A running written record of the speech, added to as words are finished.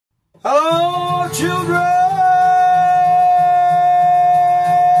Hello, children!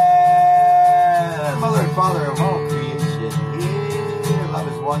 Mother and Father of all creation here. Love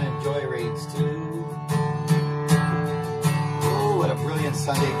is one and joy reigns two. Oh, what a brilliant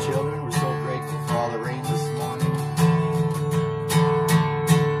Sunday, children. We're so grateful for all the rain this morning.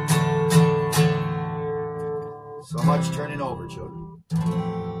 So much turning over, children.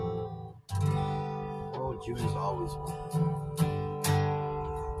 Oh, June is always one.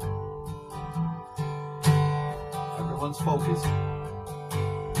 Everyone's focused.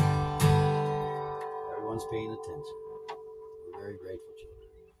 Everyone's paying attention. We're very grateful, children.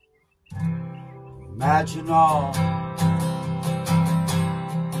 Imagine all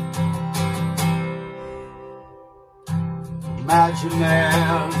imagine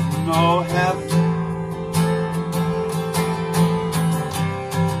there's no heaven.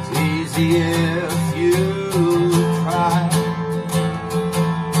 It's easy if you try.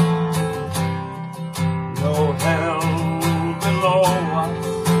 No hell below us,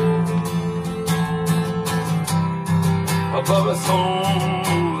 above us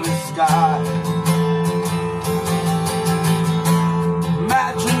only sky.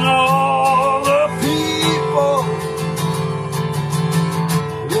 Imagine all the people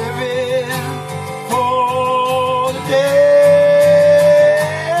living for the day.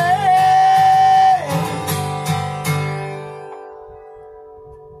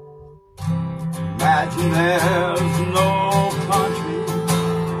 Imagine there's no country.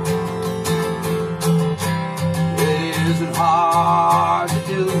 It isn't hard to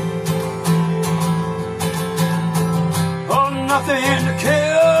do. Oh, nothing to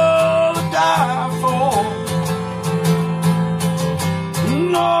kill or die for.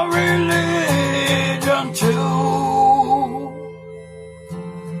 No religion too.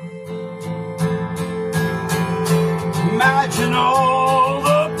 Imagine all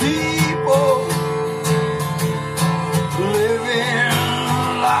the people living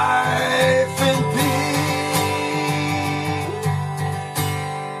life in peace.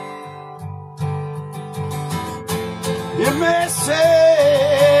 You may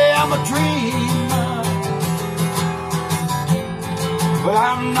say I'm a dreamer, but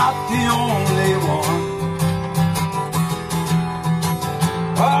I'm not the only one.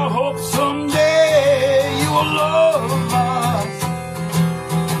 I hope someday you will love us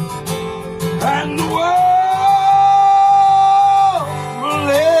and the world will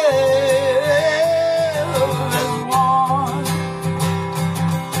live as one.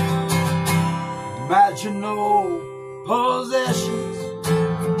 Imagine no possessions.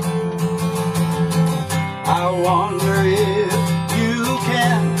 I wonder if you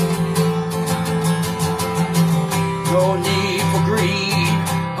can. No need for greed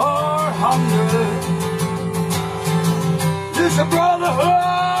or hunger. Just a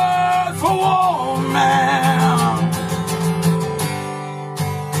brotherhood for one man.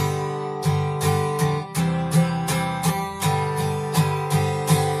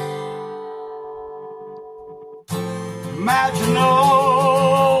 Imagine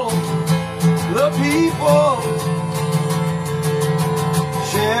all the people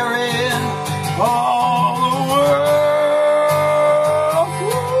sharing all the world.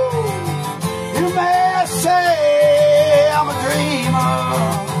 You may say I'm a dreamer,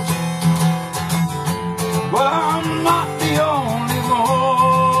 but I'm not the only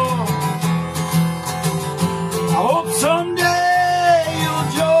one. I hope someday you'll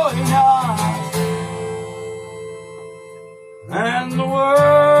join us and the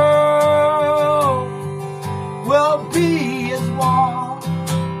world will be as one.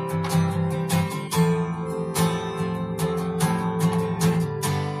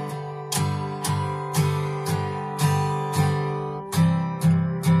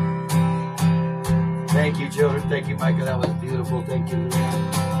 Thank you, children. Thank you, Micah. That was beautiful. Thank you,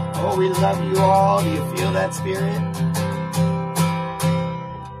 Leanne. Oh, we love you all. Do you feel that spirit?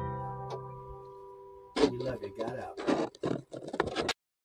 We love you. Got out.